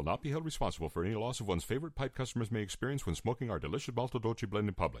Company will not be held responsible for any loss of one's favorite pipe customers may experience when smoking our delicious Malto Dolce blend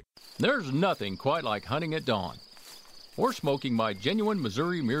in public. There's nothing quite like hunting at dawn or smoking my genuine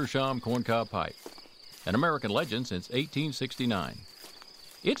Missouri Meerschaum corncob pipe, an American legend since 1869.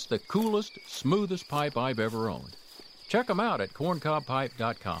 It's the coolest, smoothest pipe I've ever owned. Check them out at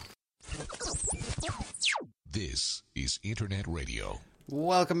corncobpipe.com. This is Internet Radio.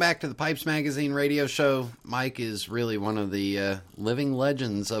 Welcome back to the Pipes Magazine radio show. Mike is really one of the living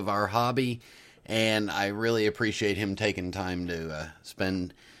legends of our hobby, and I really appreciate him taking time to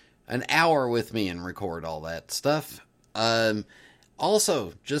spend an hour with me and record all that stuff.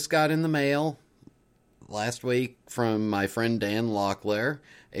 Also, just got in the mail last week from my friend Dan Locklear,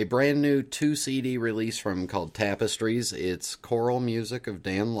 a brand new 2-CD release from him called Tapestries. It's choral music of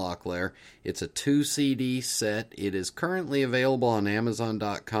Dan Locklear. It's a 2-CD set. It is currently available on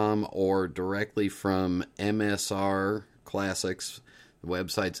Amazon.com or directly from MSR Classics. The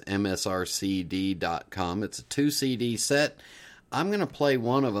website's MSRCD.com. It's a 2-CD set. I'm going to play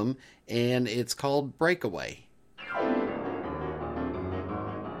one of them, and it's called Breakaway.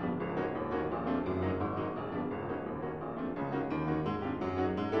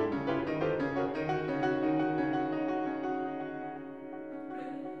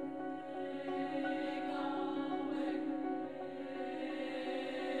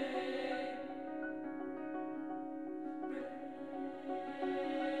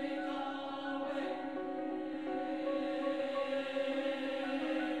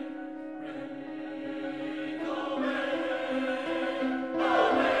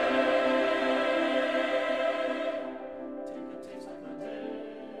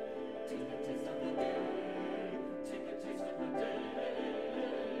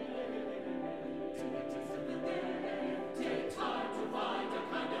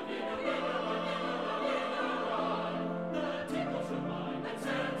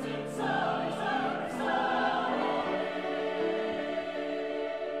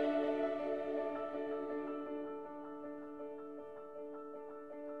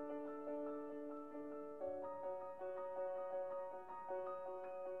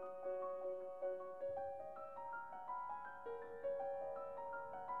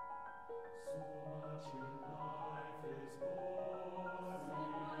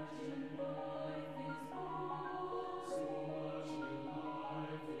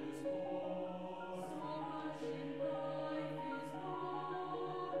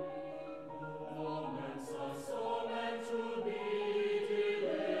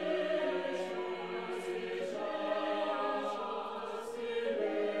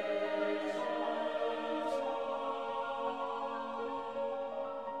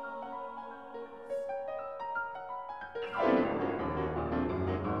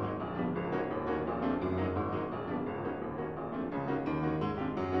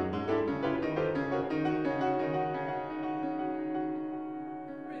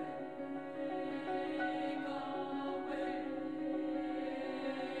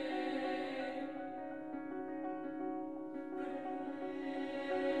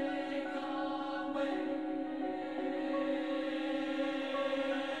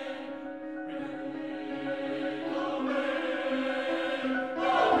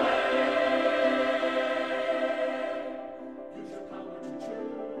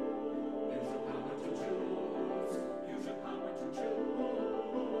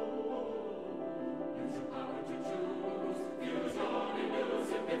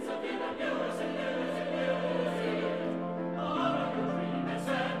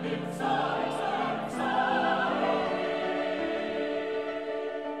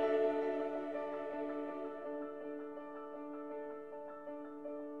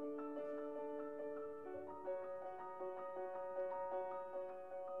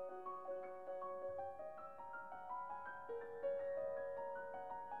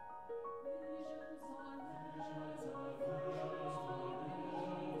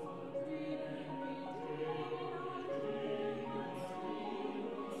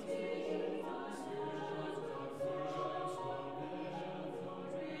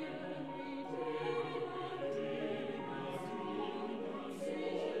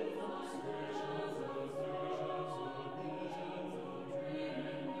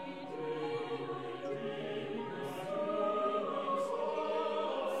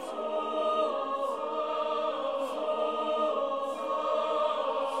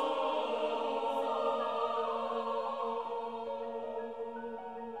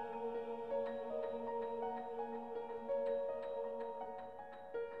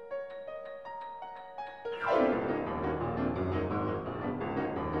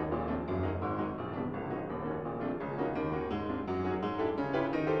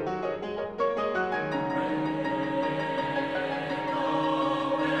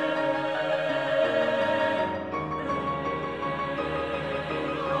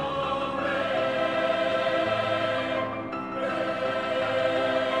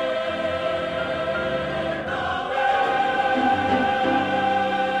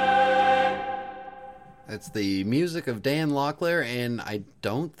 the music of Dan Locklear, and I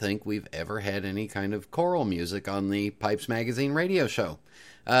don't think we've ever had any kind of choral music on the Pipes Magazine radio show.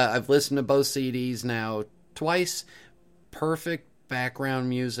 I've listened to both CDs now twice. Perfect background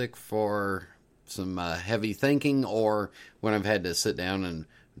music for some heavy thinking, or when I've had to sit down and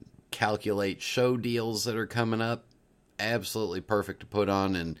calculate show deals that are coming up. Absolutely perfect to put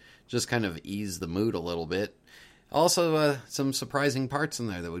on and just kind of ease the mood a little bit. Also, some surprising parts in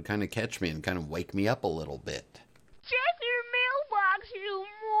there that would kind of catch me and kind of wake me up a little bit. Check your mailbox, you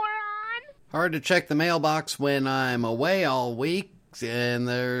moron! Hard to check the mailbox when I'm away all week, and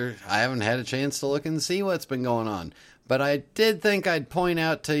I haven't had a chance to look and see what's been going on. But I did think I'd point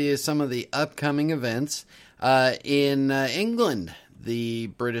out to you some of the upcoming events in England. The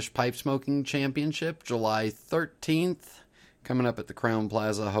British Pipe Smoking Championship, July 13th, coming up at the Crowne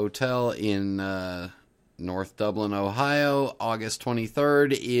Plaza Hotel in North Dublin, Ohio. August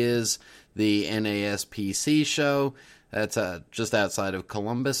 23rd is the NASPC show. That's just outside of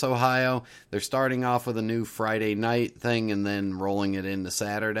Columbus, Ohio. They're starting off with a new Friday night thing and then rolling it into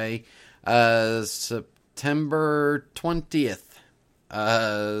Saturday. September 20th,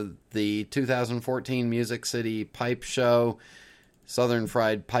 the 2014 Music City Pipe Show. Southern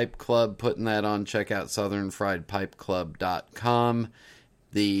Fried Pipe Club putting that on. Check out southernfriedpipeclub.com.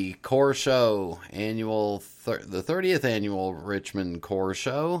 The Core Show, the 30th annual Richmond Core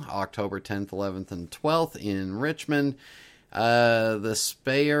Show, October 10th, 11th, and 12th in Richmond. The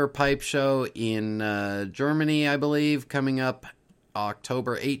Speyer Pipe Show in Germany, I believe, coming up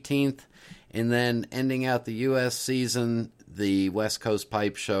October 18th. And then ending out the U.S. season, the West Coast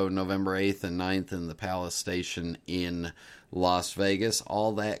Pipe Show, November 8th and 9th in the Palace Station in Las Vegas.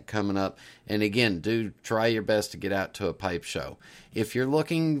 All that coming up. And again, do try your best to get out to a pipe show. If you're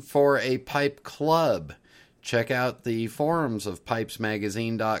looking for a pipe club, check out the forums of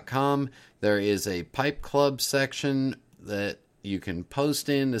PipesMagazine.com. There is a pipe club section that you can post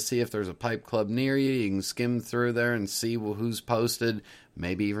in to see if there's a pipe club near you. You can skim through there and see who's posted.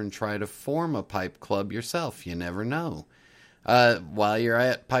 Maybe even try to form a pipe club yourself. You never know. While you're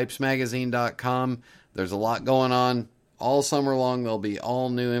at PipesMagazine.com, there's a lot going on. All summer long, there'll be all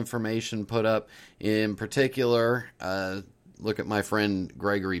new information put up. In particular, look at my friend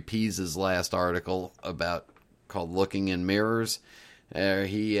Gregory Pease's last article called Looking in Mirrors.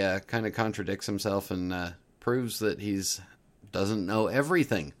 He kind of contradicts himself and proves that doesn't know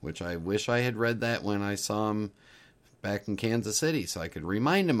everything, which I wish I had read that when I saw him back in Kansas City, so I could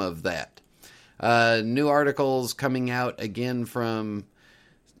remind him of that. New articles coming out again from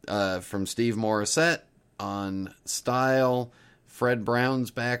Steve Morissette on style. Fred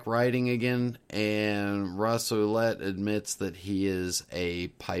Brown's back writing again, and Russ Ouellette admits that he is a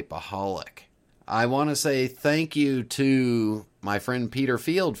pipeaholic. I want to say thank you to my friend Peter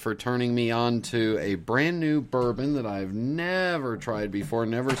Field for turning me on to a brand new bourbon that I've never tried before,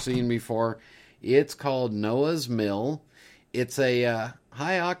 never seen before. It's called Noah's Mill. It's a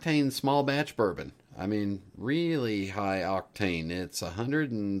high-octane small batch bourbon. I mean, really high octane. It's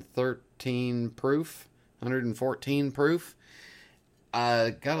 113 proof. 114 proof.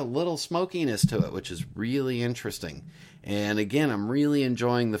 Got a little smokiness to it, which is really interesting. And again, I'm really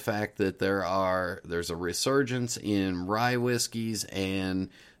enjoying the fact that there's a resurgence in rye whiskeys and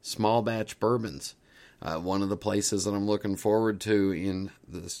small batch bourbons. One of the places that I'm looking forward to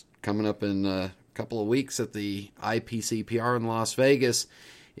coming up in a couple of weeks at the IPCPR in Las Vegas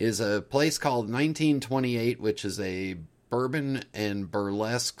is a place called 1928, which is a bourbon and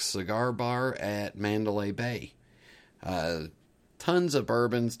burlesque cigar bar at Mandalay Bay. Tons of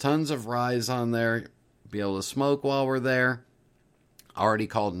bourbons, tons of ryes on there. Be able to smoke while we're there. Already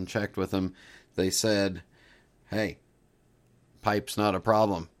called and checked with them. They said, hey, pipe's not a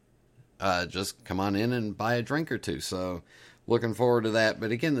problem. Just come on in and buy a drink or two. So looking forward to that.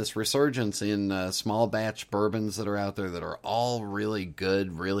 But again, this resurgence in small batch bourbons that are out there that are all really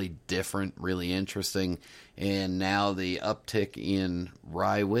good, really different, really interesting. And now the uptick in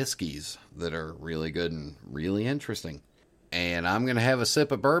rye whiskeys that are really good and really interesting. And I'm going to have a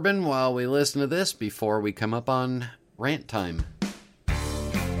sip of bourbon while we listen to this before we come up on rant time.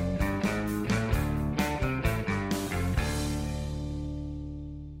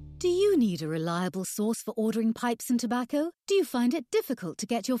 Do you need a reliable source for ordering pipes and tobacco? Do you find it difficult to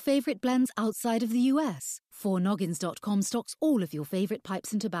get your favorite blends outside of the US? 4noggins.com stocks all of your favorite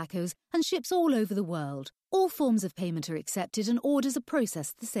pipes and tobaccos and ships all over the world. All forms of payment are accepted and orders are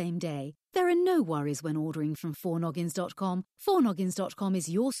processed the same day. There are no worries when ordering from 4noggins.com. 4noggins.com is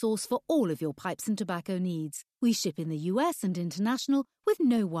your source for all of your pipes and tobacco needs. We ship in the US and international with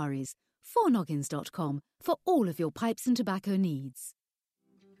no worries. 4noggins.com for all of your pipes and tobacco needs.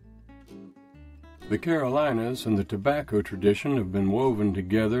 The Carolinas and the tobacco tradition have been woven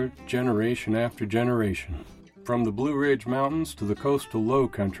together generation after generation. From the Blue Ridge Mountains to the coastal low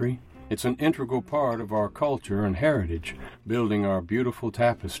country, it's an integral part of our culture and heritage, building our beautiful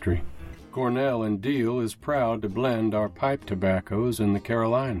tapestry. Cornell and Deal is proud to blend our pipe tobaccos in the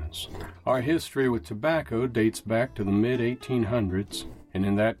Carolinas. Our history with tobacco dates back to the mid-1800s, and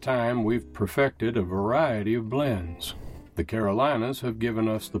in that time we've perfected a variety of blends. The Carolinas have given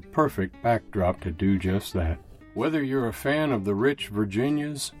us the perfect backdrop to do just that. Whether you're a fan of the rich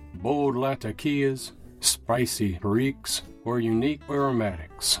Virginias, bold Latakias, spicy Periques, or unique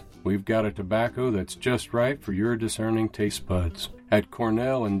aromatics, we've got a tobacco that's just right for your discerning taste buds. At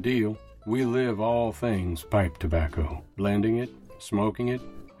Cornell and Deal, we live all things pipe tobacco, blending it, smoking it,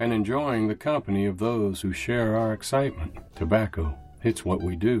 and enjoying the company of those who share our excitement. Tobacco, it's what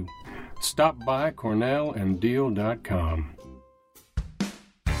we do. Stop by CornellandDeal.com.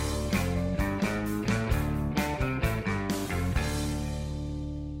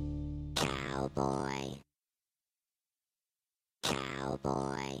 Cowboy.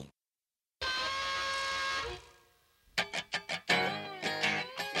 Cowboy.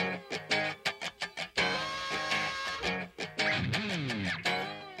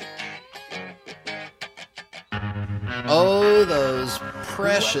 Oh, those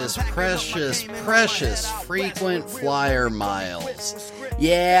precious, precious, precious frequent flyer miles.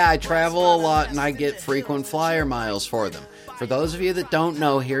 Yeah, I travel a lot and I get frequent flyer miles for them. For those of you that don't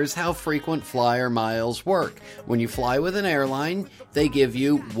know, here's how frequent flyer miles work. When you fly with an airline, they give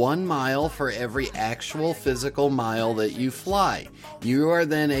you 1 mile for every actual physical mile that you fly. You are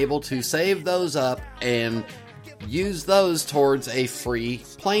then able to save those up and use those towards a free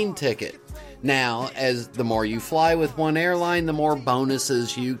plane ticket. Now, as the more you fly with one airline, the more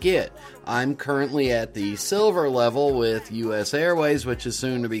bonuses you get. I'm currently at the silver level with U.S. Airways, which is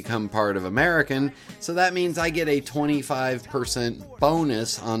soon to become part of American, so that means I get a 25%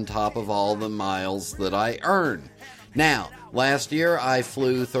 bonus on top of all the miles that I earn. Now, last year I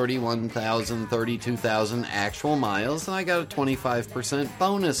flew 32,000 actual miles, and I got a 25%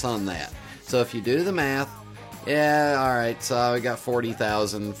 bonus on that. So if you do the math, yeah, alright, so I got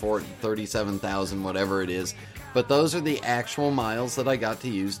 40,000, 37,000, whatever it is. But those are the actual miles that I got to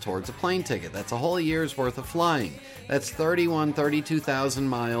use towards a plane ticket. That's a whole year's worth of flying. That's 32,000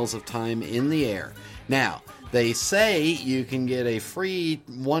 miles of time in the air. Now, they say you can get a free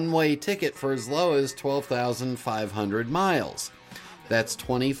one-way ticket for as low as 12,500 miles. That's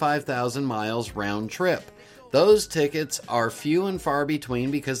 25,000 miles round trip. Those tickets are few and far between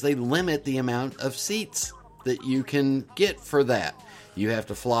because they limit the amount of seats that you can get for that. You have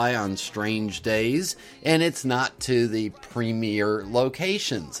to fly on strange days, and it's not to the premier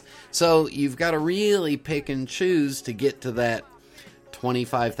locations. So you've got to really pick and choose to get to that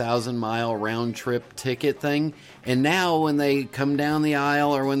 25,000 mile round trip ticket thing. And now when they come down the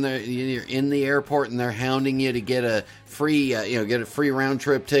aisle or when you're in the airport and they're hounding you to get a free get a free round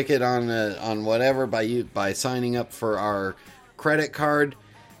trip ticket on whatever by signing up for our credit card,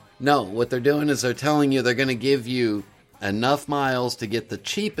 no, what they're doing is they're telling you they're going to give you enough miles to get the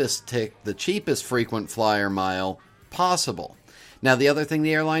cheapest frequent flyer mile possible. Now, the other thing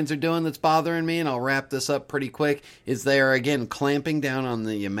the airlines are doing that's bothering me, and I'll wrap this up pretty quick, is they are, again, clamping down on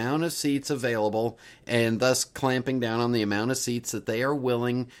the amount of seats available and thus clamping down on the amount of seats that they are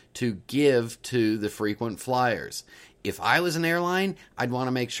willing to give to the frequent flyers. If I was an airline, I'd want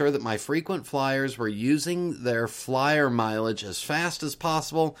to make sure that my frequent flyers were using their flyer mileage as fast as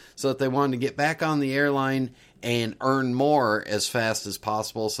possible so that they wanted to get back on the airline and earn more as fast as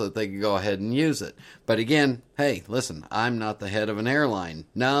possible so that they could go ahead and use it. But again, hey, listen, I'm not the head of an airline.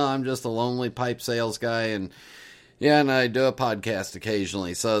 No, I'm just a lonely pipe sales guy, and I do a podcast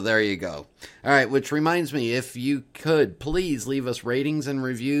occasionally, so there you go. All right, which reminds me, if you could, please leave us ratings and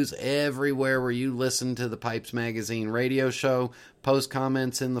reviews everywhere where you listen to the Pipes Magazine radio show. Post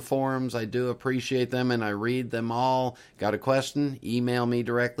comments in the forums. I do appreciate them, and I read them all. Got a question? Email me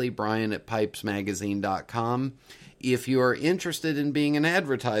directly, brian@pipesmagazine.com. If you are interested in being an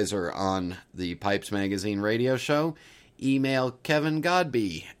advertiser on the Pipes Magazine radio show, email Kevin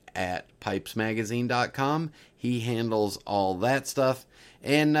Godby at pipesmagazine.com. He handles all that stuff.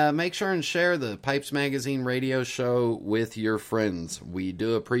 And make sure and share the Pipes Magazine radio show with your friends. We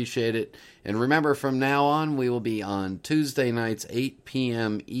do appreciate it. And remember, from now on, we will be on Tuesday nights, 8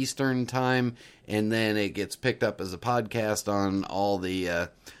 p.m. Eastern Time. And then it gets picked up as a podcast on all the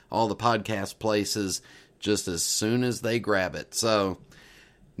podcast places just as soon as they grab it. So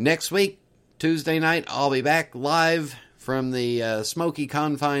next week, Tuesday night, I'll be back live from the smoky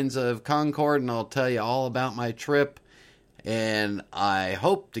confines of Concord, and I'll tell you all about my trip. and I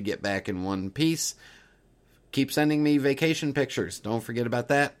hope to get back in one piece. Keep sending me vacation pictures. Don't forget about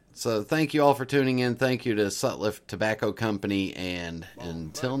that. So thank you all for tuning in. Thank you to Sutliff Tobacco Company, and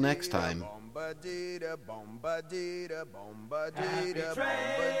until next time. Happy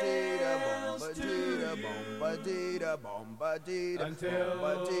trails to until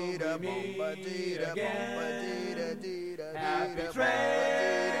we meet again. Happy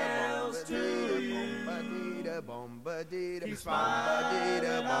trails to keep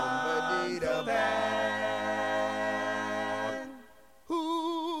smiling until then.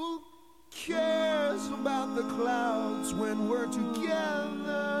 Who cares about the clouds when we're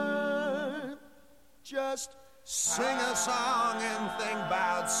together? Just sing a song and think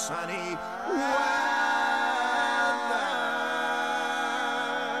about sunny weather.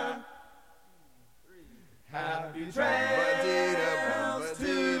 Happy trails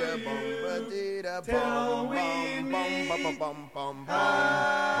to till we meet again.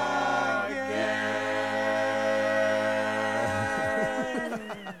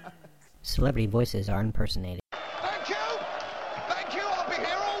 Celebrity voices are impersonated.